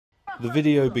The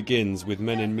video begins with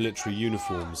men in military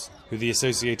uniforms, who the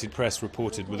Associated Press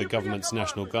reported were the government's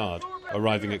National Guard,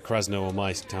 arriving at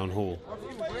Krasnoarmeysk town hall.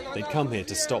 They'd come here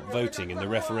to stop voting in the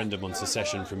referendum on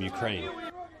secession from Ukraine.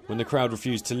 When the crowd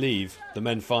refused to leave, the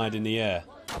men fired in the air.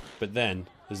 But then,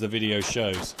 as the video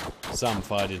shows, some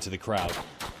fired into the crowd.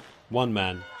 One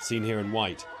man, seen here in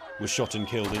white, was shot and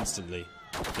killed instantly,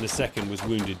 and a second was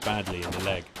wounded badly in the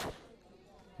leg.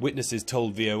 Witnesses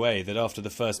told VOA that after the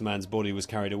first man's body was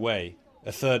carried away,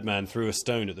 a third man threw a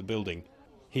stone at the building.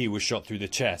 He was shot through the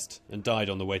chest and died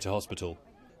on the way to hospital.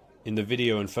 In the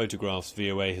video and photographs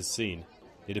VOA has seen,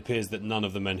 it appears that none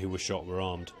of the men who were shot were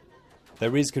armed.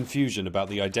 There is confusion about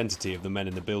the identity of the men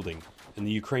in the building, and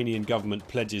the Ukrainian government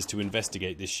pledges to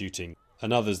investigate this shooting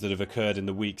and others that have occurred in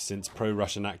the weeks since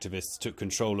pro-Russian activists took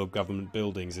control of government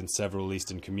buildings in several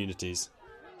eastern communities.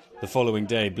 The following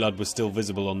day, blood was still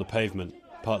visible on the pavement,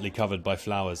 partly covered by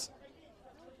flowers.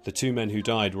 The two men who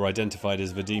died were identified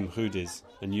as Vadim Khudiz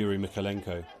and Yuri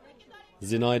Mikhalenko.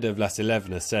 Zinaida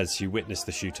Vlasilevna says she witnessed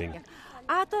the shooting.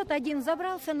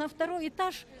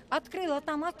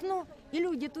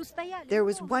 There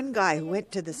was one guy who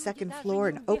went to the second floor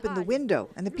and opened the window,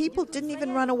 and the people didn't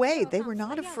even run away. They were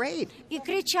not afraid.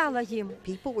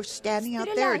 People were standing out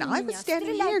there, and I was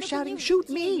standing here shouting, "Shoot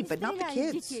me," but not the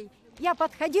kids.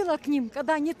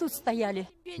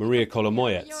 Maria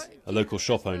Kolomoyets, a local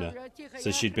shop owner,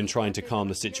 says she'd been trying to calm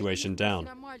the situation down,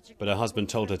 but her husband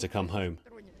told her to come home.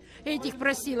 I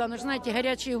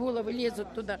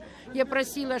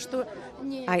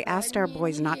asked our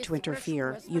boys not to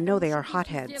interfere. You know they are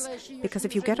hotheads. Because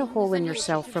if you get a hole in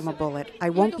yourself from a bullet, I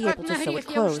won't be able to sew it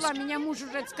closed.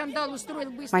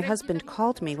 My husband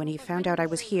called me when he found out I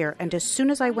was here, and as soon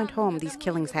as I went home, these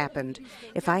killings happened.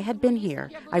 If I had been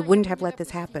here, I wouldn't have let this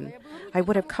happen. I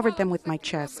would have covered them with my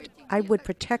chest. I would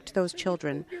protect those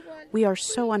children. We are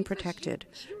so unprotected.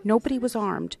 Nobody was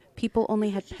armed. People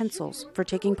only had pencils for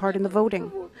taking part in the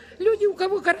voting. The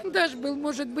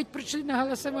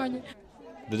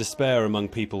despair among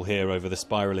people here over the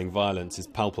spiralling violence is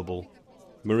palpable.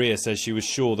 Maria says she was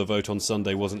sure the vote on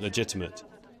Sunday wasn't legitimate,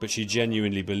 but she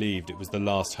genuinely believed it was the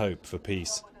last hope for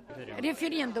peace.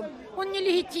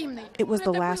 It was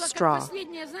the last straw.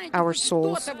 Our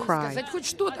souls cried.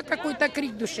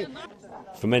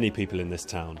 For many people in this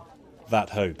town,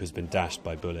 that hope has been dashed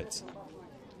by bullets.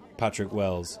 Patrick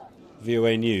Wells,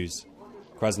 VOA News,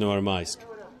 Krasnoarmeysk,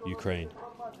 Ukraine.